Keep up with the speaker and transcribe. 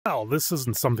Well, this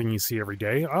isn't something you see every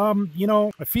day. I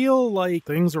feel like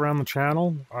things around the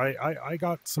channel, I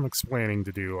got some explaining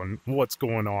to do on what's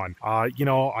going on. I've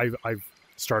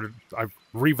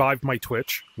revived my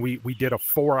Twitch. We did a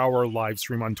 4-hour live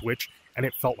stream on Twitch, and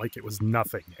it felt like it was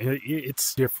nothing.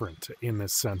 It's different in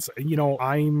this sense. I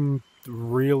don't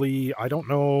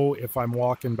know if I'm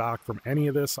walking back from any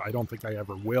of this. I don't think I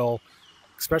ever will,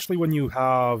 especially when you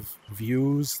have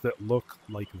views that look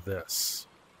like this.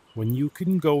 When you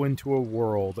can go into a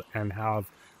world and have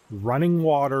running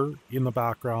water in the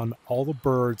background, all the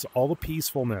birds, all the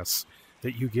peacefulness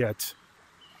that you get.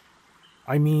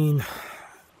 I mean,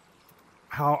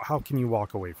 how can you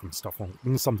walk away from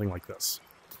something like this?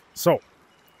 So,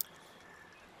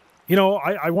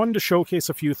 I wanted to showcase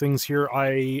a few things here.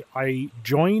 I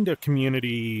joined a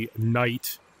community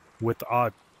night with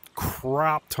a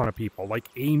crap ton of people,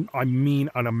 I mean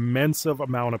an immense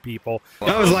amount of people.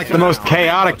 That was like the most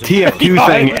chaotic TF2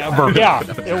 thing ever. Yeah,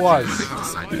 it was.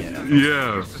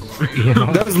 Yeah.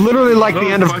 That was literally like the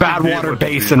end of Badwater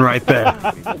Basin right there.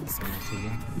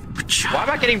 Why am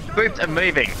I getting booped and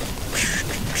moving?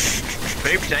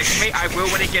 Boop takes me, I will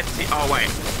when it gets the— oh wait,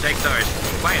 take those.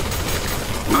 Wait.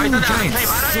 Oh, he's not out of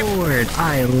tape. Sword.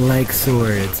 I like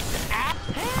swords.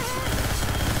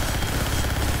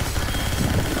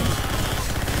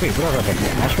 Wait, what are they,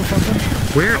 dash or something?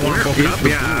 Where is—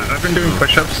 yeah, I've been doing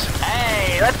push-ups.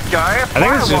 Hey, let's go. I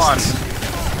think it's just—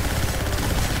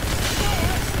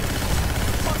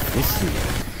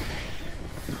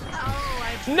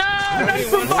 no! I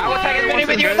will take as many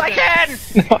with you as I can!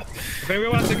 If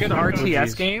anyone wants a good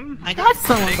RTS game, I got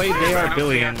someone. play They Are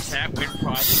Billions.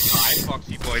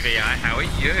 Foxy Boy VR, how are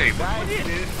you?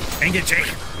 Dang it, Jake.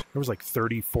 There was like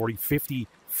 30, 40,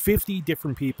 50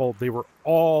 different people. They were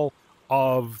all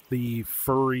of the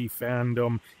furry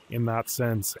fandom in that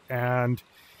sense, and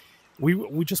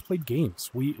we just played games.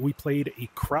 We played a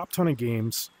crap ton of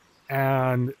games,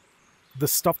 and the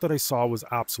stuff that I saw was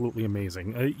absolutely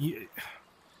amazing.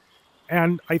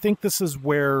 And I think this is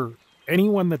where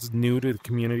anyone that's new to the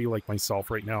community like myself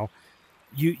right now,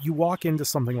 you walk into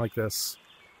something like this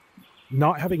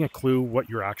not having a clue what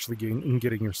you're actually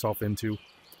getting yourself into.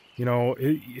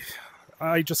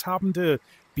 I just happened to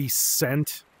be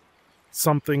sent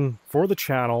something for the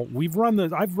channel.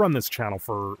 I've run this channel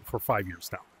for 5 years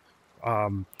now.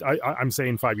 I'm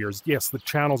saying 5 years. Yes, the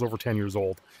channel's over 10 years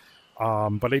old.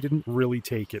 But I didn't really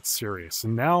take it serious.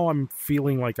 And now I'm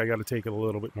feeling like I got to take it a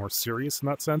little bit more serious in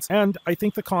that sense. And I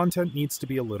think the content needs to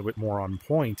be a little bit more on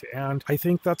point. And I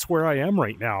think that's where I am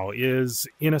right now, is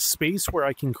in a space where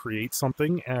I can create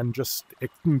something and just,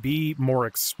 it can be more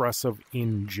expressive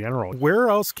in general. Where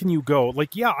else can you go?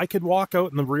 Like, yeah, I could walk out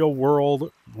in the real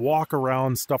world, walk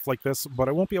around, stuff like this, but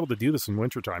I won't be able to do this in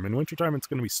wintertime. In wintertime, it's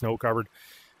going to be snow covered.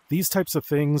 These types of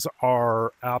things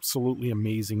are absolutely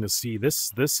amazing to see.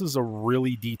 This is a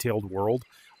really detailed world.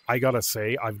 I gotta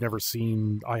say, I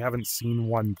haven't seen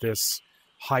one this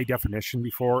high definition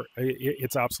before.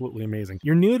 It's absolutely amazing.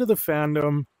 You're new to the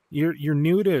fandom. You're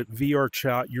new to VR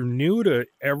chat. You're new to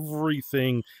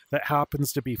everything that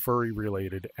happens to be furry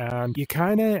related. And you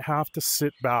kind of have to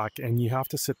sit back and you have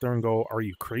to sit there and go, are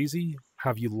you crazy?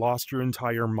 Have you lost your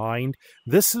entire mind?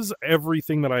 This is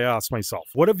everything that I ask myself.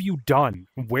 What have you done?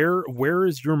 Where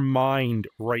is your mind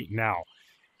right now?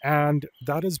 And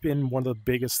that has been one of the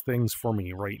biggest things for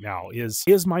me right now,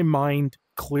 is my mind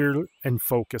clear and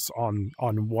focus on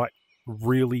what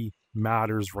really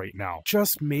matters right now.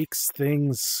 Just makes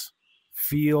things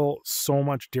feel so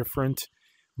much different.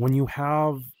 When you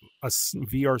have a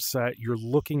VR set, you're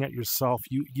looking at yourself,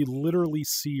 you literally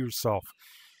see yourself.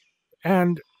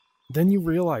 And then you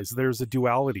realize there's a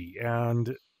duality,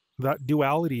 and that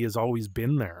duality has always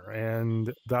been there,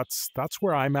 and that's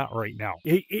where I'm at right now.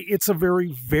 It's a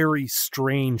very, very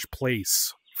strange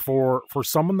place for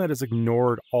someone that has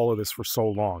ignored all of this for so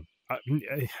long. I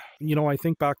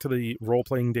think back to the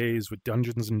role-playing days with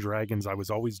Dungeons and Dragons. I was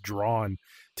always drawn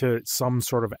to some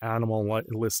sort of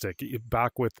animalistic.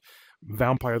 Back with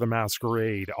Vampire the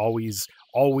Masquerade, always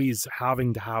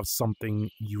having to have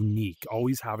something unique,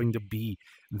 always having to be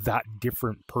that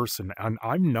different person. And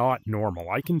I'm not normal.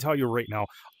 I can tell you right now,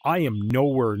 I am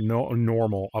nowhere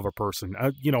normal of a person,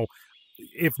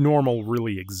 if normal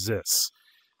really exists.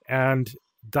 And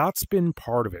that's been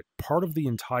part of it, part of the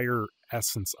entire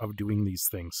essence of doing these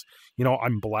things.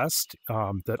 I'm blessed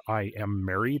that I am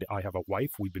married. I have a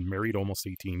wife. We've been married almost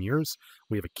 18 years.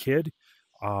 We have a kid.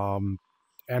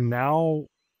 And now,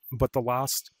 but the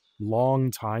last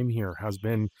long time here has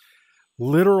been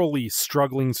literally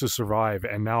struggling to survive.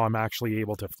 And now I'm actually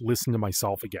able to listen to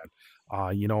myself again.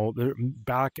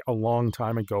 Back a long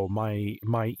time ago,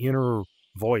 my inner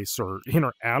voice or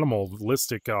inner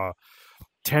animalistic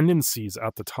tendencies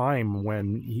at the time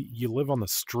when you live on the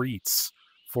streets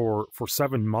for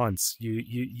 7 months.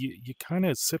 You kind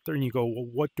of sit there and you go, well,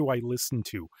 what do I listen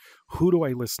to? Who do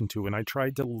I listen to? And I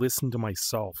tried to listen to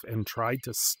myself and tried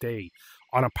to stay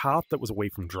on a path that was away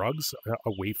from drugs,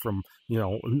 away from, you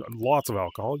know, lots of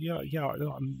alcohol.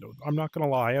 I'm not gonna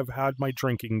lie, I've had my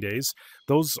drinking days.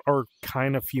 Those are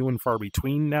kind of few and far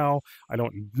between now. I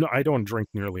don't drink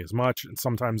nearly as much. And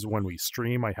sometimes when we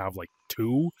stream, I have like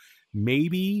 2,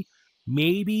 maybe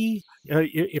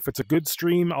if it's a good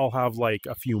stream, I'll have like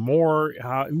a few more,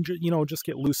 and, you know, just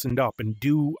get loosened up and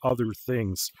do other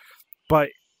things. But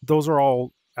those are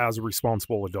all as a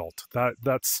responsible adult.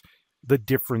 That's the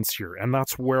difference here, and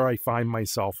that's where I find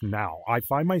myself now. I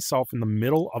find myself in the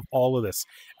middle of all of this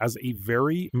as a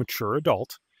very mature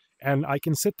adult, and I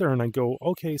can sit there and I go,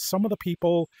 okay, some of the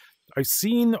people, I've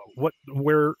seen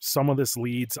where some of this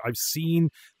leads. I've seen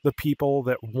the people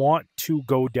that want to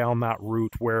go down that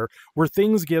route where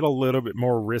things get a little bit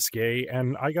more risque,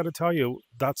 and I got to tell you,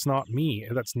 that's not me.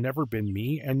 That's never been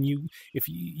me. And if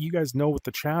you guys know with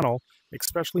the channel,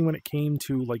 especially when it came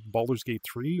to like Baldur's Gate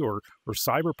 3 or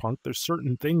Cyberpunk, there's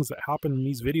certain things that happen in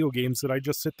these video games that I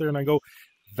just sit there and I go,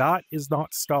 that is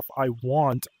not stuff I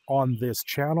want on this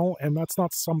channel, and that's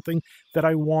not something that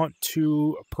I want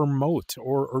to promote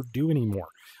or do anymore.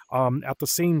 At the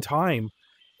same time,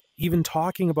 even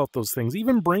talking about those things,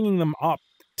 even bringing them up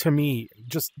to me,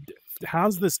 just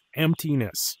has this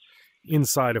emptiness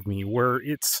inside of me where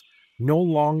it's no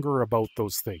longer about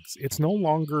those things. It's no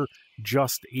longer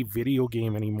just a video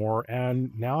game anymore,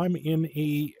 and now I'm in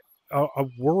a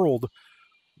world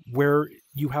where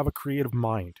you have a creative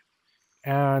mind.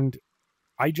 And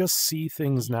I just see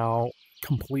things now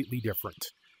completely different.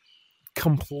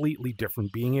 Completely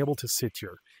different, being able to sit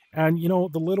here. And, you know,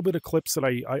 the little bit of clips that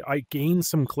I gained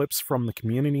some clips from the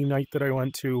community night that I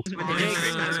went to.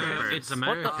 It's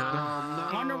America.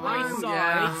 On the right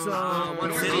side,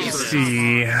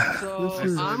 See,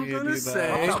 I'm gonna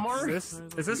say,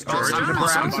 is this Georgia?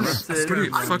 Georgia? It's pretty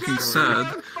fucking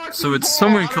sad. So it's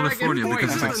somewhere in California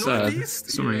because it's like sad.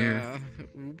 Somewhere here.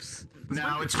 Oops.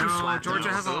 No, it's Georgia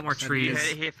has a lot more trees.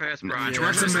 Here first, Brian.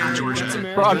 Georgia.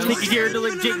 Bro, I'm taking here to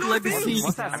legit legacy.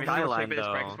 What's that skyline,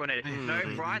 though? No,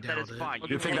 Brian, that is fine.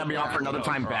 You think that'd be on for another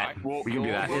time bet? We can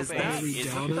do that. Is that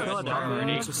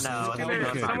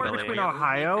somewhere between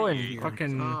Ohio and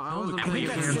fucking...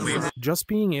 Just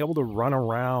being able to run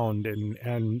around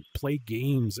and play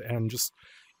games and just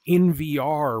in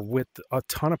VR with a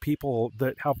ton of people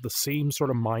that have the same sort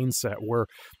of mindset where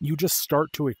you just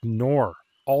start to ignore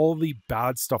all the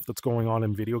bad stuff that's going on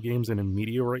in video games and in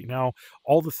media right now.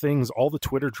 All the things, all the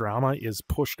Twitter drama is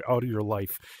pushed out of your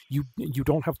life. You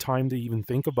don't have time to even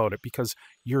think about it because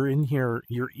you're in here,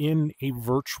 you're in a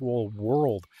virtual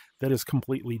world that is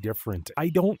completely different. I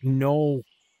don't know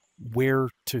where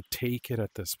to take it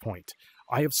at this point.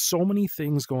 I have so many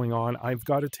things going on. I've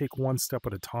got to take one step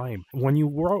at a time. When you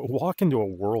walk into a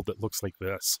world that looks like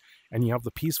this, and you have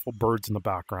the peaceful birds in the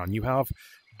background, you have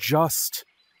just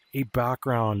a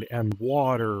background and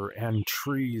water and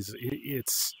trees,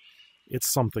 it's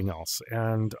something else.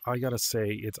 And I gotta say,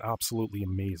 it's absolutely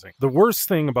amazing. The worst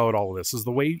thing about all of this is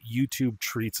the way YouTube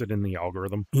treats it in the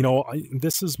algorithm. You know,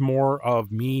 this is more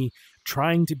of me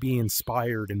trying to be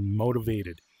inspired and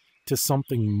motivated to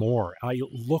something more. I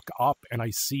look up and I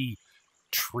see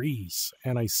trees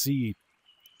and I see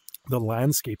the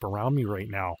landscape around me right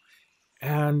now,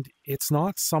 and it's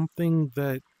not something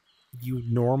that you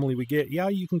normally would get. Yeah,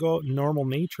 you can go out in normal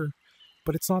nature,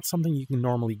 but it's not something you can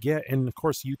normally get. And of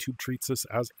course, YouTube treats this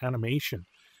as animation,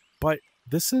 but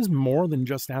this is more than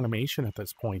just animation at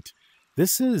this point.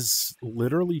 This is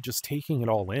literally just taking it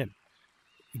all in,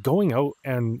 going out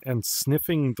and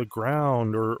sniffing the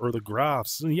ground or the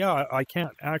grass. Yeah, I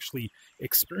can't actually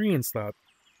experience that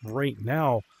right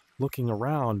now looking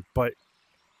around, but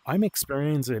I'm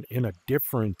experiencing it in a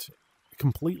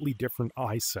completely different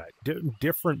eyesight,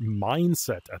 different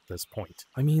mindset at this point.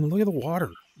 I mean, look at the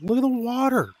water. Look at the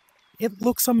water. It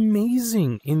looks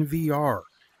amazing in VR.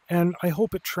 And I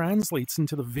hope it translates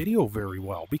into the video very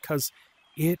well because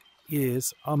it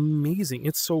is amazing.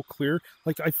 It's so clear.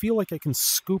 Like, I feel like I can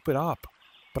scoop it up,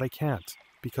 but I can't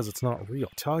because it's not real.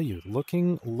 I tell you,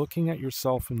 looking at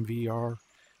yourself in VR,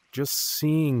 just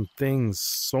seeing things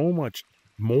so much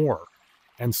more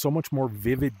and so much more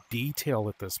vivid detail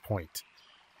at this point,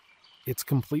 it's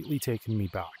completely taken me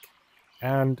back.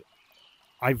 And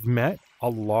I've met a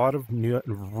lot of new,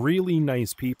 really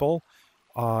nice people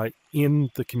in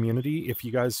the community. If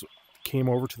you guys came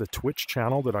over to the Twitch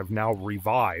channel that I've now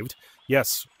revived,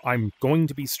 yes, I'm going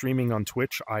to be streaming on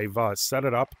Twitch. I've set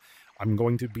it up. I'm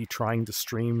going to be trying to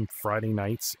stream Friday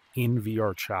nights in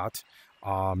VR chat.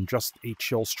 Just a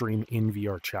chill stream in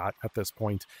VR chat at this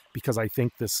point, because I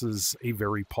think this is a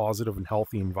very positive and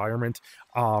healthy environment.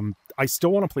 I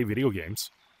still want to play video games.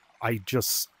 I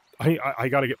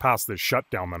got to get past this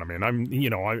shutdown that I'm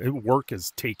in. Work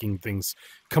is taking things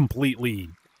completely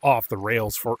off the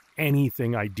rails for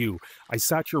anything I do. I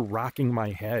sat here racking my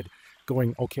head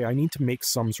going, okay, I need to make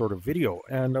some sort of video.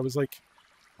 And I was like,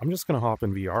 I'm just going to hop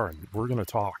in VR and we're going to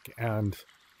talk. And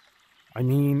I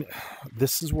mean,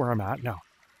 this is where I'm at now.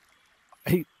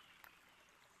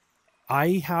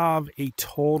 I have a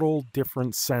total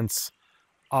different sense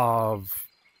of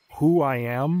who I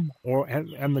am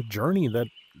and the journey that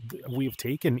we've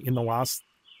taken in the last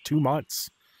 2 months.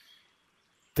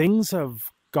 Things have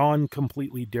gone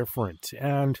completely different,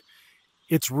 and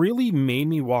it's really made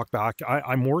me walk back.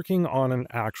 I'm working on an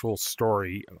actual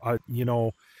story.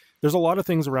 There's a lot of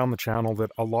things around the channel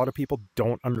that a lot of people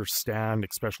don't understand,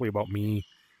 especially about me,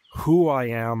 who I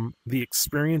am, the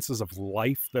experiences of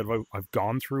life that I've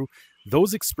gone through.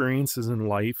 Those experiences in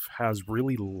life has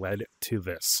really led to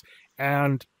this.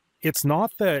 And it's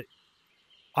not that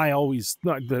I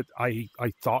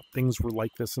thought things were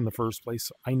like this in the first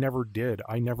place. I never did.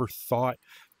 I never thought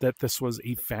that this was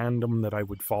a fandom that I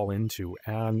would fall into,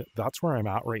 and that's where I'm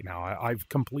at right now. I've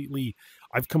completely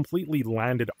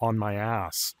landed on my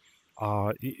ass.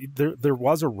 There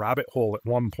was a rabbit hole at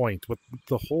one point, but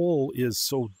the hole is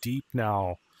so deep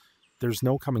now. There's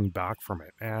no coming back from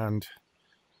it, and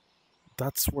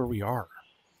that's where we are.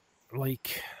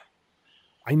 Like,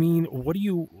 I mean, what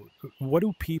do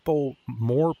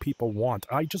more people want?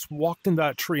 I just walked into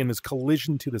that tree and there's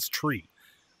collision to this tree.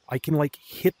 I can like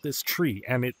hit this tree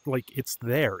and it's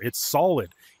there. It's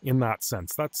solid in that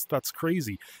sense. That's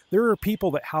crazy. There are people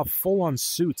that have full-on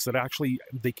suits that actually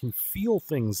they can feel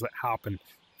things that happen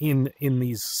in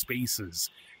these spaces.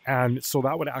 And so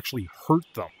that would actually hurt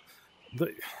them.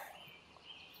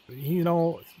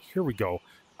 Here we go.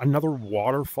 Another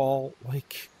waterfall.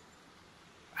 Like,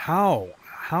 how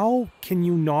can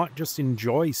you not just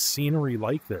enjoy scenery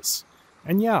like this?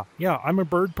 And yeah, I'm a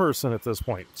bird person at this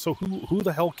point. So who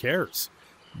the hell cares?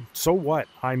 So what?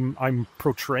 I'm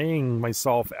portraying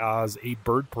myself as a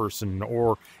bird person,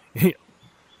 or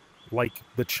like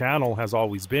the channel has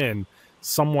always been,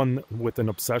 someone with an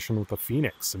obsession with a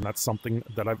phoenix, and that's something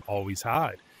that I've always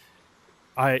had.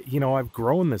 I've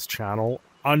grown this channel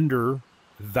under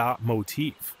that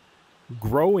motif,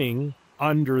 growing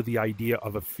under the idea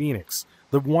of a phoenix.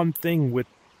 The one thing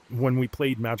when we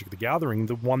played Magic the Gathering,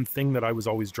 the one thing that I was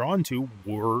always drawn to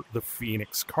were the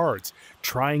Phoenix cards,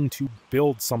 trying to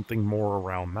build something more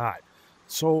around that.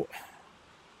 So,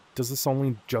 does this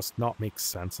only just not make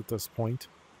sense at this point?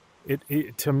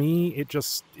 To me, it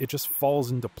just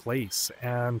falls into place,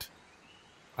 and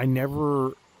I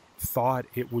never thought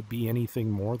it would be anything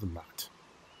more than that.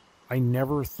 I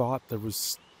never thought there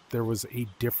was a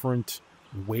different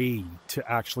way to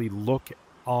actually look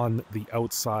on the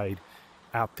outside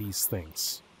at these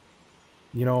things.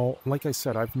 Like I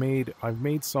said, I've made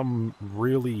some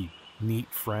really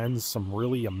neat friends, some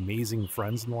really amazing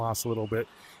friends in the last little bit,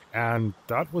 and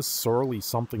that was sorely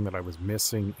something that I was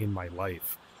missing in my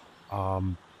life.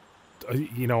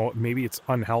 Maybe it's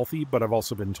unhealthy, but I've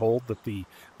also been told that the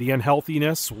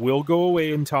unhealthiness will go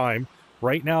away in time.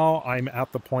 Right now, I'm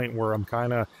at the point where I'm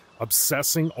kind of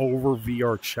obsessing over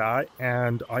VR chat,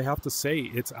 and I have to say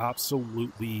it's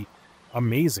absolutely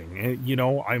amazing.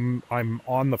 And, I'm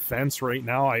on the fence right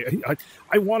now.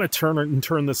 I want to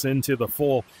turn this into the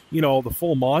full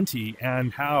Monty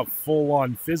and have full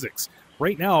on physics.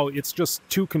 Right now, it's just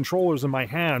two controllers in my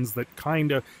hands that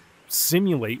kind of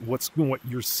simulate what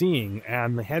you're seeing,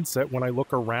 and the headset, when I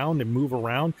look around and move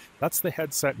around, that's the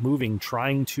headset moving,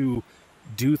 trying to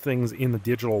do things in the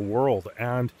digital world.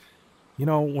 And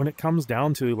when it comes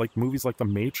down to like movies like The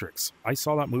Matrix, I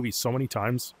saw that movie so many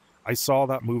times. I saw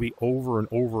that movie over and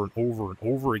over and over and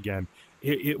over again.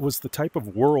 It was the type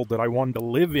of world that I wanted to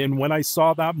live in when I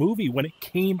saw that movie, when it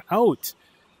came out.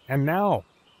 And now,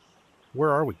 where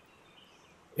are we?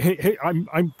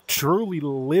 I'm truly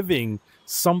living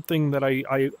something that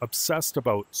I obsessed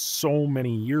about so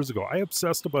many years ago. I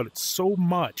obsessed about it so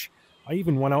much, I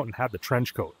even went out and had the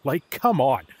trench coat. Like, come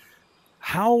on.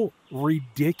 How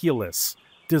ridiculous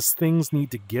does things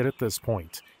need to get at this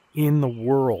point in the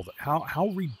world?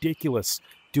 How ridiculous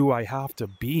do I have to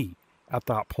be at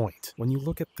that point? When you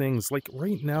look at things like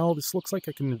right now, this looks like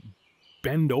I can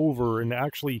bend over and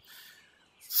actually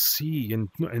see and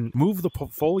move the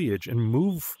foliage and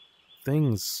move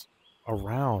things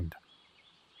around.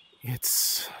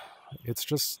 It's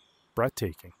just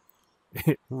breathtaking.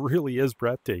 It really is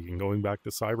breathtaking going back to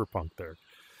Cyberpunk there.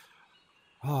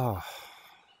 Ah.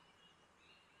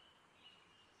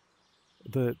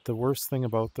 The worst thing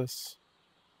about this,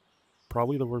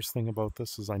 probably the worst thing about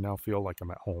this, is I now feel like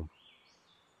I'm at home.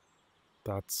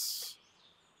 That's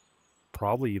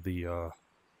probably the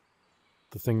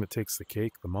thing that takes the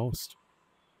cake the most.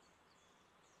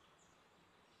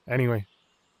 Anyway,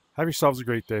 have yourselves a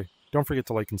great day. Don't forget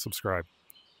to like and subscribe.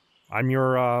 I'm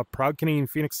your proud Canadian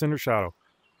Phoenix Cindershadow.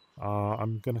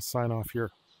 I'm going to sign off here.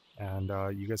 And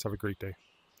you guys have a great day.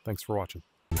 Thanks for watching.